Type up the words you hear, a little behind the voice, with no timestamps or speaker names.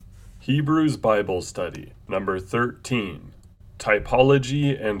Hebrews Bible Study, number 13,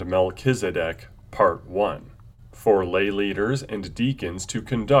 Typology and Melchizedek, Part 1, for lay leaders and deacons to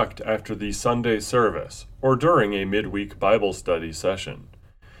conduct after the Sunday service or during a midweek Bible study session.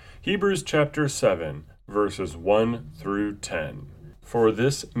 Hebrews chapter 7, verses 1 through 10. For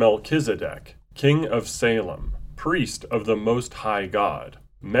this Melchizedek, king of Salem, priest of the Most High God,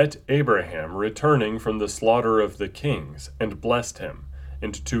 met Abraham returning from the slaughter of the kings, and blessed him.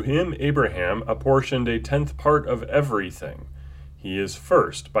 And to him Abraham apportioned a 10th part of everything. He is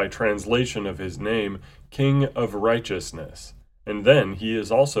first, by translation of his name, King of Righteousness, and then he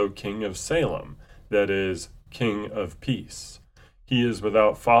is also King of Salem, that is, King of Peace. He is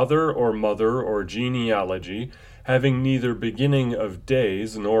without father or mother or genealogy, having neither beginning of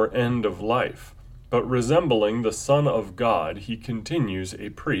days nor end of life, but resembling the Son of God, he continues a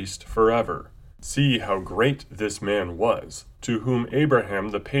priest forever. See how great this man was, to whom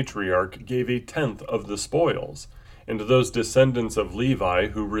Abraham the patriarch gave a 10th of the spoils. And those descendants of Levi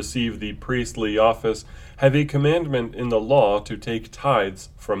who receive the priestly office have a commandment in the law to take tithes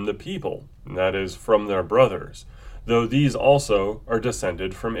from the people, that is, from their brothers, though these also are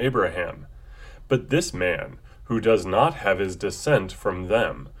descended from Abraham. But this man, who does not have his descent from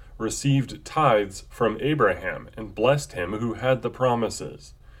them, received tithes from Abraham and blessed him who had the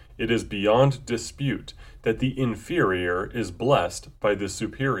promises. It is beyond dispute that the inferior is blessed by the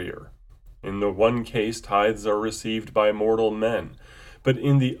superior. In the one case, tithes are received by mortal men, but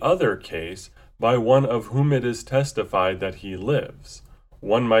in the other case, by one of whom it is testified that he lives.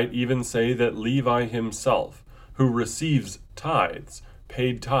 One might even say that Levi himself, who receives tithes,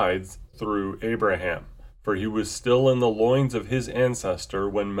 paid tithes through Abraham, for he was still in the loins of his ancestor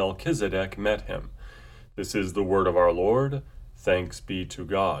when Melchizedek met him. This is the word of our Lord. Thanks be to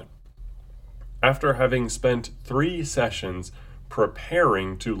God. After having spent 3 sessions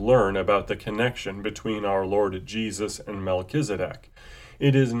preparing to learn about the connection between our Lord Jesus and Melchizedek,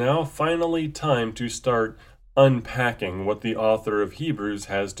 it is now finally time to start unpacking what the author of Hebrews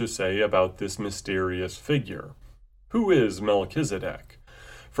has to say about this mysterious figure. Who is Melchizedek?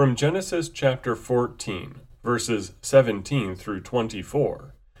 From Genesis chapter 14, verses 17 through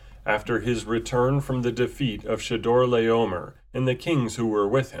 24. After his return from the defeat of Chedorlaomer and the kings who were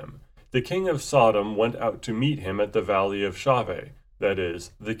with him, the king of Sodom went out to meet him at the valley of Shaveh, that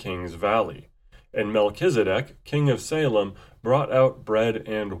is, the king's valley. And Melchizedek, king of Salem, brought out bread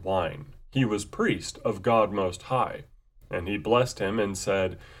and wine. He was priest of God Most High. And he blessed him and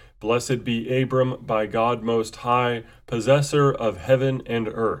said, Blessed be Abram by God Most High, possessor of heaven and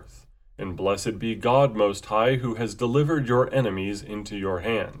earth. And blessed be God Most High, who has delivered your enemies into your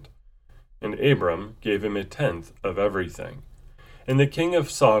hand. And Abram gave him a 10th of everything. And the king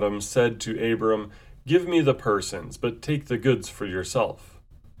of Sodom said to Abram, Give me the persons, but take the goods for yourself.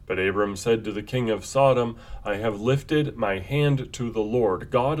 But Abram said to the king of Sodom, I have lifted my hand to the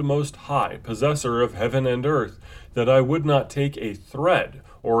Lord, God Most High, possessor of heaven and earth, that I would not take a thread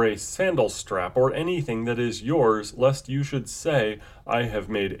or a sandal strap or anything that is yours, lest you should say, I have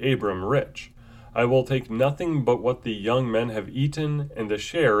made Abram rich. I will take nothing but what the young men have eaten and the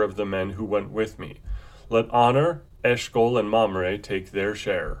share of the men who went with me. Let honor, Eshcol, and Mamre take their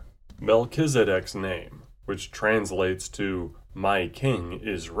share. Melchizedek's name, which translates to My King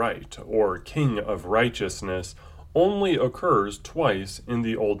is Right, or King of Righteousness, only occurs twice in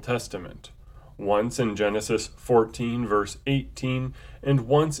the Old Testament. Once in Genesis 14, verse 18, and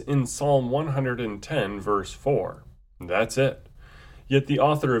once in Psalm 110, verse 4. That's it. Yet the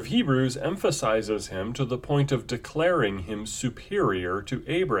author of Hebrews emphasizes him to the point of declaring him superior to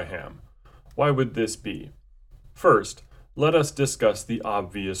Abraham. Why would this be? First, let us discuss the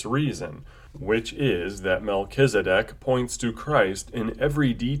obvious reason, which is that Melchizedek points to Christ in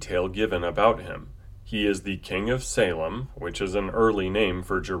every detail given about him. He is the king of Salem, which is an early name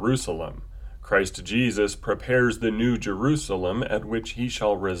for Jerusalem. Christ Jesus prepares the new Jerusalem at which he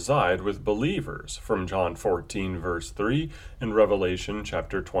shall reside with believers, from John 14, verse 3, and Revelation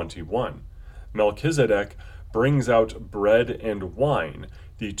chapter 21. Melchizedek brings out bread and wine,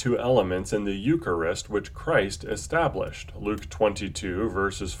 the 2 elements in the Eucharist which Christ established, Luke 22,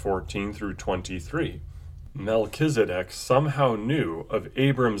 verses 14 through 23. Melchizedek somehow knew of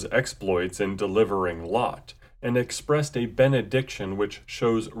Abram's exploits in delivering Lot, and expressed a benediction which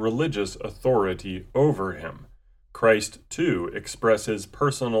shows religious authority over him. Christ, too, expresses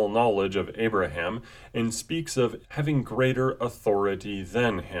personal knowledge of Abraham and speaks of having greater authority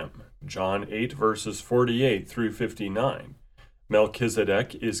than him, John 8, verses 48 through 59.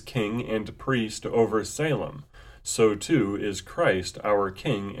 Melchizedek is king and priest over Salem. So too is Christ our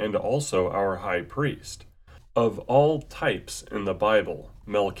king and also our high priest. Of all types in the Bible,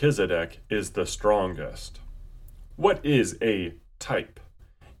 Melchizedek is the strongest. What is a type?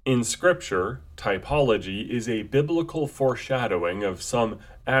 In Scripture, typology is a biblical foreshadowing of some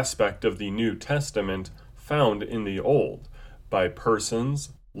aspect of the New Testament found in the Old, by persons,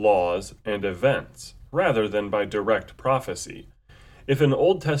 laws, and events, rather than by direct prophecy. If an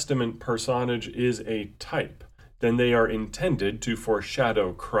Old Testament personage is a type, then they are intended to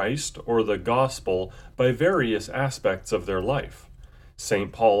foreshadow Christ or the gospel by various aspects of their life.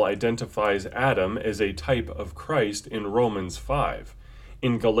 St. Paul identifies Adam as a type of Christ in Romans 5.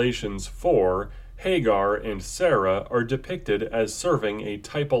 In Galatians 4, Hagar and Sarah are depicted as serving a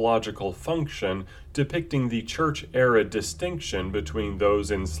typological function depicting the church-era distinction between those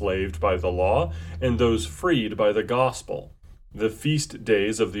enslaved by the law and those freed by the gospel. The feast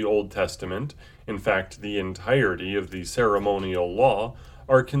days of the Old Testament, in fact the entirety of the ceremonial law,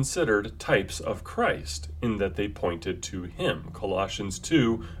 are considered types of Christ in that they pointed to him. Colossians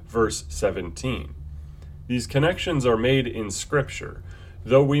 2, verse 17. These connections are made in Scripture,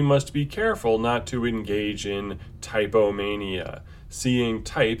 though we must be careful not to engage in typomania, seeing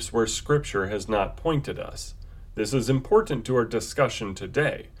types where Scripture has not pointed us. This is important to our discussion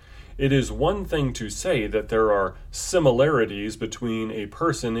today. It is one thing to say that there are similarities between a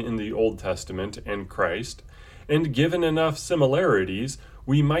person in the Old Testament and Christ, and given enough similarities,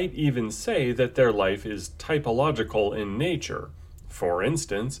 we might even say that their life is typological in nature. For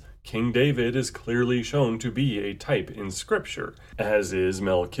instance, King David is clearly shown to be a type in Scripture, as is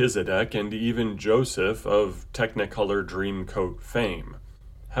Melchizedek and even Joseph of Technicolor Dreamcoat fame.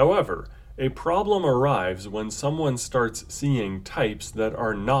 However, a problem arrives when someone starts seeing types that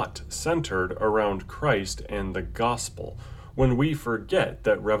are not centered around Christ and the gospel, when we forget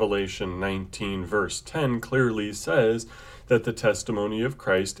that Revelation 19 verse 10 clearly says that the testimony of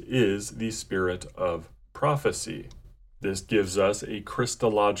Christ is the spirit of prophecy. This gives us a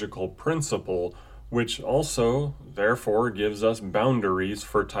Christological principle, which also, therefore, gives us boundaries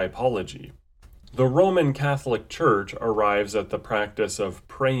for typology. The Roman Catholic Church arrives at the practice of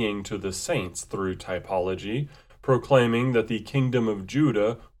praying to the saints through typology, proclaiming that the kingdom of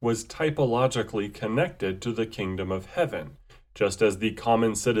Judah was typologically connected to the kingdom of heaven. Just as the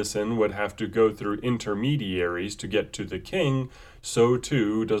common citizen would have to go through intermediaries to get to the king, so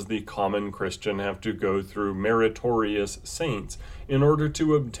too does the common Christian have to go through meritorious saints in order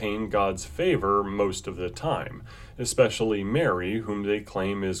to obtain God's favor most of the time, especially Mary, whom they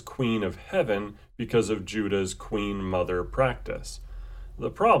claim is Queen of Heaven because of Judah's Queen Mother practice. The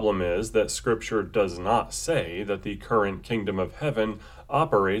problem is that Scripture does not say that the current kingdom of heaven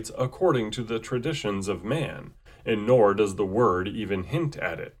operates according to the traditions of man, and nor does the Word even hint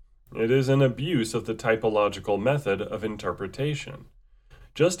at it. It is an abuse of the typological method of interpretation.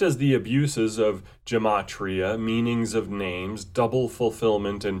 Just as the abuses of gematria, meanings of names, double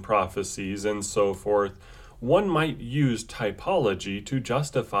fulfillment in prophecies, and so forth, one might use typology to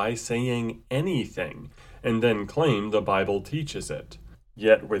justify saying anything, and then claim the Bible teaches it.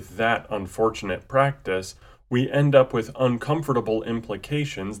 Yet with that unfortunate practice, we end up with uncomfortable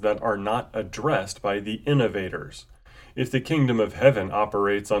implications that are not addressed by the innovators. If the kingdom of heaven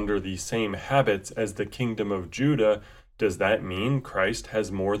operates under the same habits as the kingdom of Judah, does that mean Christ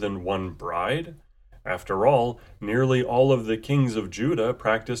has more than one bride? After all, nearly all of the kings of Judah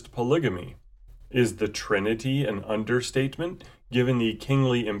practiced polygamy. Is the Trinity an understatement, given the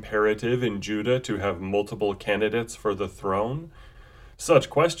kingly imperative in Judah to have multiple candidates for the throne?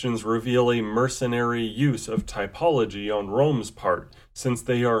 Such questions reveal a mercenary use of typology on Rome's part, since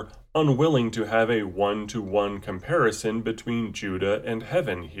they are unwilling to have a one-to-one comparison between Judah and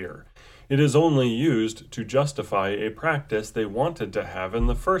heaven here. It is only used to justify a practice they wanted to have in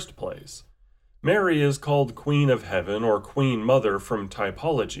the first place. Mary is called Queen of Heaven or Queen Mother from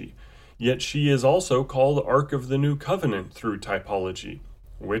typology, yet she is also called Ark of the New Covenant through typology.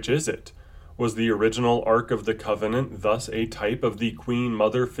 Which is it? Was the original Ark of the Covenant thus a type of the Queen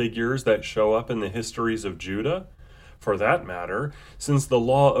Mother figures that show up in the histories of Judah? For that matter, since the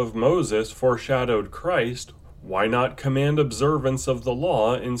law of Moses foreshadowed Christ, why not command observance of the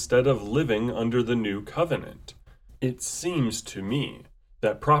law instead of living under the new covenant? It seems to me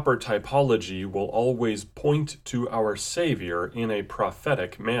that proper typology will always point to our Savior in a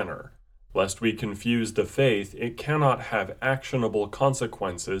prophetic manner. Lest we confuse the faith, it cannot have actionable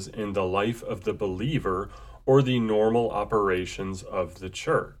consequences in the life of the believer or the normal operations of the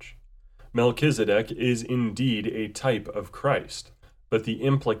church. Melchizedek is indeed a type of Christ, but the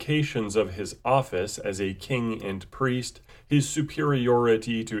implications of his office as a king and priest, his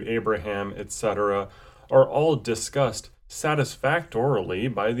superiority to Abraham, etc., are all discussed satisfactorily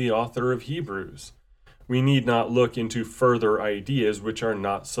by the author of Hebrews. We need not look into further ideas which are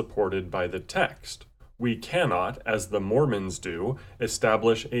not supported by the text. We cannot, as the Mormons do,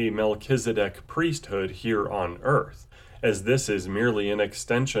 establish a Melchizedek priesthood here on earth, as this is merely an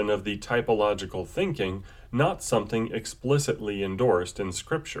extension of the typological thinking, not something explicitly endorsed in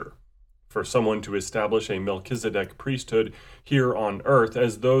Scripture. For someone to establish a Melchizedek priesthood here on earth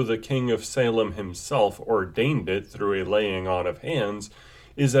as though the king of Salem himself ordained it through a laying on of hands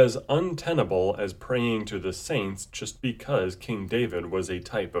is as untenable as praying to the saints just because King David was a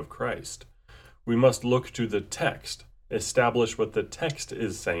type of Christ. We must look to the text, establish what the text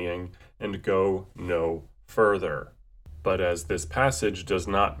is saying, and go no further. But as this passage does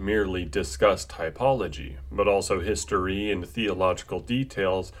not merely discuss typology, but also history and theological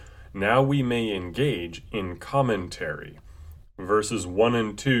details, now we may engage in commentary. Verses 1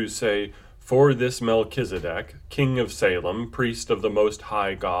 and 2 say, "For this Melchizedek, king of Salem, priest of the Most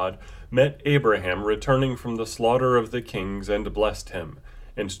High God, met Abraham returning from the slaughter of the kings and blessed him.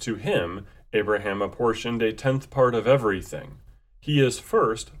 And to him Abraham apportioned a 10th part of everything. He is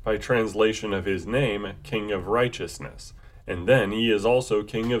first, by translation of his name, King of Righteousness, and then he is also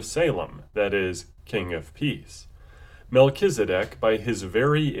King of Salem, that is, King of Peace." Melchizedek, by his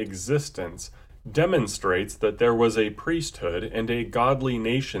very existence, demonstrates that there was a priesthood and a godly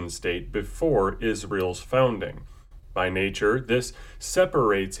nation-state before Israel's founding. By nature, this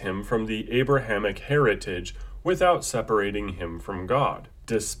separates him from the Abrahamic heritage without separating him from God,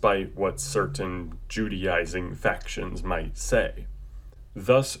 despite what certain Judaizing factions might say.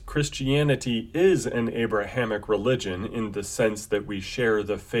 Thus, Christianity is an Abrahamic religion in the sense that we share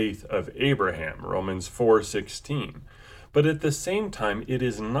the faith of Abraham, Romans 4:16. But at the same time, it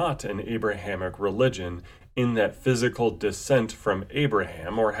is not an Abrahamic religion in that physical descent from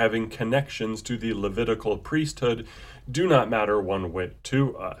Abraham or having connections to the Levitical priesthood do not matter one whit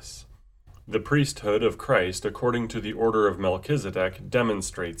to us. The priesthood of Christ, according to the order of Melchizedek,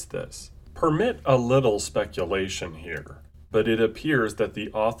 demonstrates this. Permit a little speculation here, but it appears that the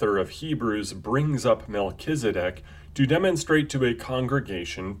author of Hebrews brings up Melchizedek to demonstrate to a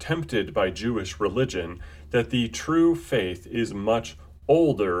congregation tempted by Jewish religion that the true faith is much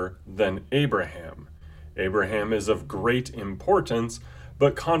older than Abraham. Abraham is of great importance,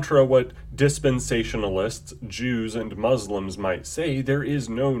 but contra what dispensationalists, Jews, and Muslims might say, there is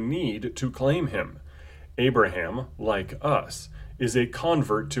no need to claim him. Abraham, like us, is a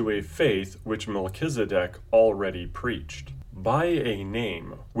convert to a faith which Melchizedek already preached. By a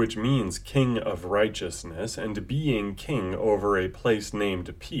name, which means King of Righteousness, and being king over a place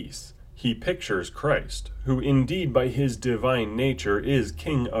named Peace, he pictures Christ, who indeed by his divine nature is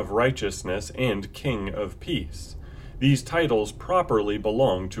King of Righteousness and King of Peace. These titles properly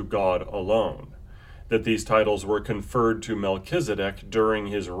belong to God alone. That these titles were conferred to Melchizedek during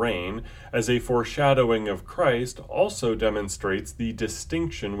his reign as a foreshadowing of Christ also demonstrates the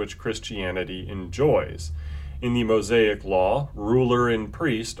distinction which Christianity enjoys. In the Mosaic Law, ruler and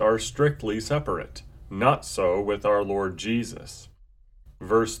priest are strictly separate. Not so with our Lord Jesus.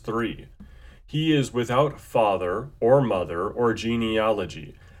 Verse 3, "He is without father or mother or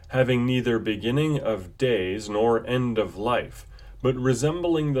genealogy, having neither beginning of days nor end of life, but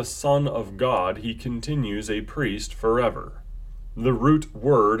resembling the Son of God, he continues a priest forever." The root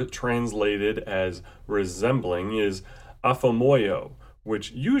word translated as resembling is aphomoio,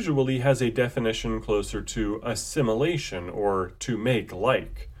 which usually has a definition closer to assimilation or to make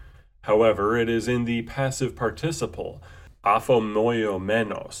like. However, it is in the passive participle,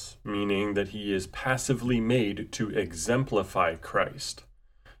 aphomoiomenos, meaning that he is passively made to exemplify Christ.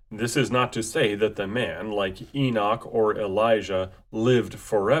 This is not to say that the man, like Enoch or Elijah, lived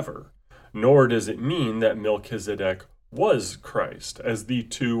forever, nor does it mean that Melchizedek was Christ, as the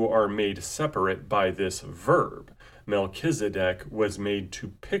two are made separate by this verb. Melchizedek was made to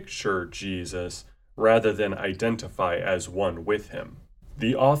picture Jesus rather than identify as one with him.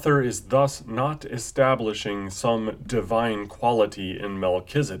 The author is thus not establishing some divine quality in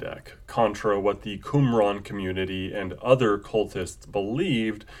Melchizedek, contra what the Qumran community and other cultists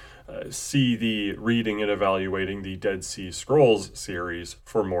believed. See the Reading and Evaluating the Dead Sea Scrolls series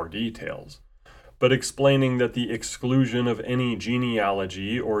for more details, but explaining that the exclusion of any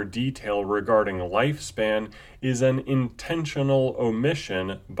genealogy or detail regarding lifespan is an intentional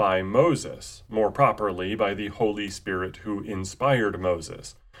omission by Moses, more properly by the Holy Spirit who inspired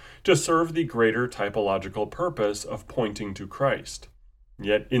Moses, to serve the greater typological purpose of pointing to Christ.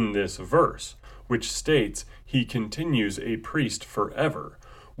 Yet in this verse, which states he continues a priest forever,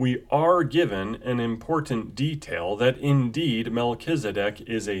 we are given an important detail that indeed Melchizedek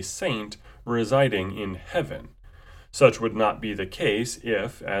is a saint residing in heaven. Such would not be the case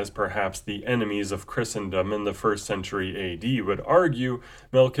if, as perhaps the enemies of Christendom in the 1st century AD would argue,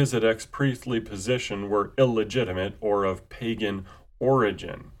 Melchizedek's priestly position were illegitimate or of pagan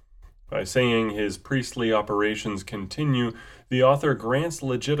origin. By saying his priestly operations continue, the author grants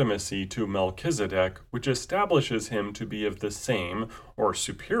legitimacy to Melchizedek, which establishes him to be of the same, or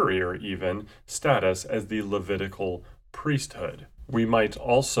superior even, status as the Levitical priesthood. We might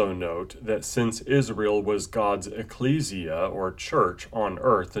also note that since Israel was God's ecclesia, or church, on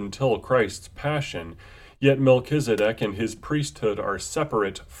earth until Christ's passion, yet Melchizedek and his priesthood are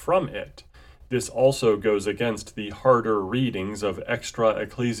separate from it. This also goes against the harder readings of extra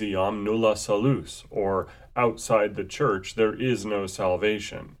ecclesiam nulla salus, or outside the church there is no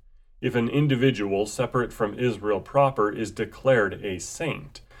salvation. If an individual separate from Israel proper is declared a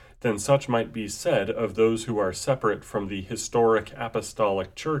saint, then such might be said of those who are separate from the historic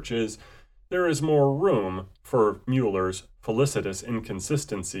apostolic churches. There is more room for Mueller's felicitous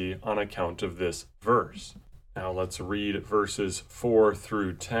inconsistency on account of this verse. Now let's read verses 4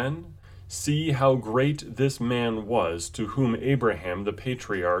 through 10. See how great this man was, to whom Abraham the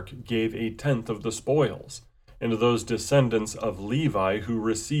patriarch gave 1/10 of the spoils. And those descendants of Levi who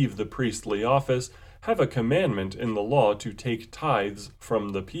receive the priestly office have a commandment in the law to take tithes from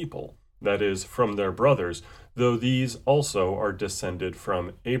the people, that is, from their brothers, though these also are descended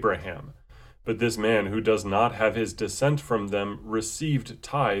from Abraham. But this man who does not have his descent from them received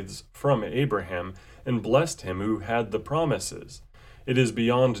tithes from Abraham, and blessed him who had the promises. It is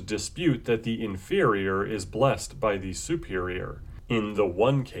beyond dispute that the inferior is blessed by the superior. In the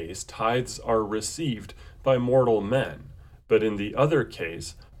one case, tithes are received by mortal men, but in the other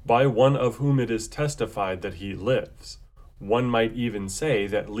case, by one of whom it is testified that he lives. One might even say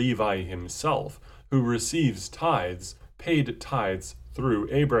that Levi himself, who receives tithes, paid tithes through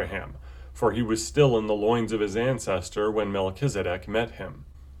Abraham, for he was still in the loins of his ancestor when Melchizedek met him.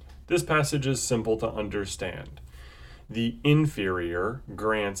 This passage is simple to understand. The inferior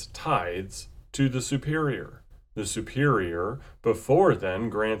grants tithes to the superior. The superior, before then,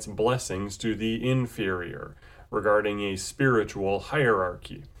 grants blessings to the inferior, regarding a spiritual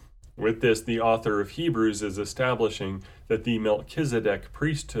hierarchy. With this, the author of Hebrews is establishing that the Melchizedek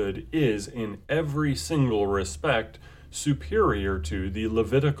priesthood is, in every single respect, superior to the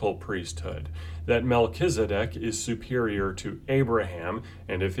Levitical priesthood, that Melchizedek is superior to Abraham,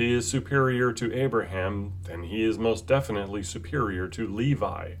 and if he is superior to Abraham, then he is most definitely superior to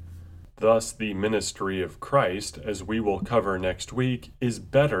Levi. Thus, the ministry of Christ, as we will cover next week, is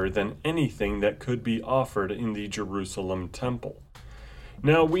better than anything that could be offered in the Jerusalem temple.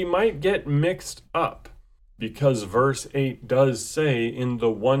 Now, we might get mixed up, because verse 8 does say in the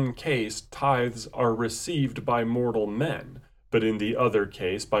one case tithes are received by mortal men, but in the other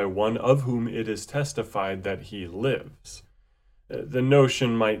case by one of whom it is testified that he lives. The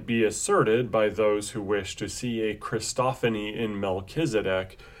notion might be asserted by those who wish to see a Christophany in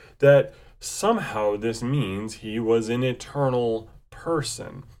Melchizedek that somehow this means he was an eternal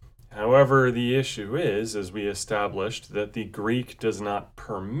person. However, the issue is, as we established, that the Greek does not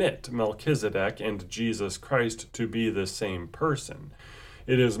permit Melchizedek and Jesus Christ to be the same person.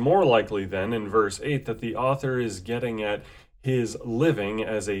 It is more likely then in verse 8 that the author is getting at his living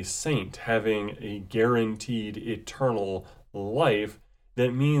as a saint, having a guaranteed eternal life.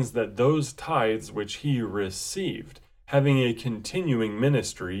 That means that those tithes which he received, having a continuing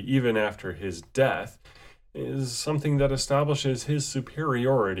ministry even after his death, is something that establishes his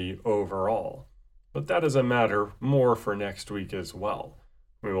superiority overall. But that is a matter more for next week as well.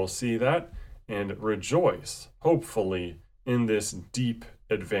 We will see that and rejoice, hopefully, in this deep,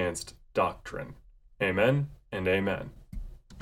 advanced doctrine. Amen and amen.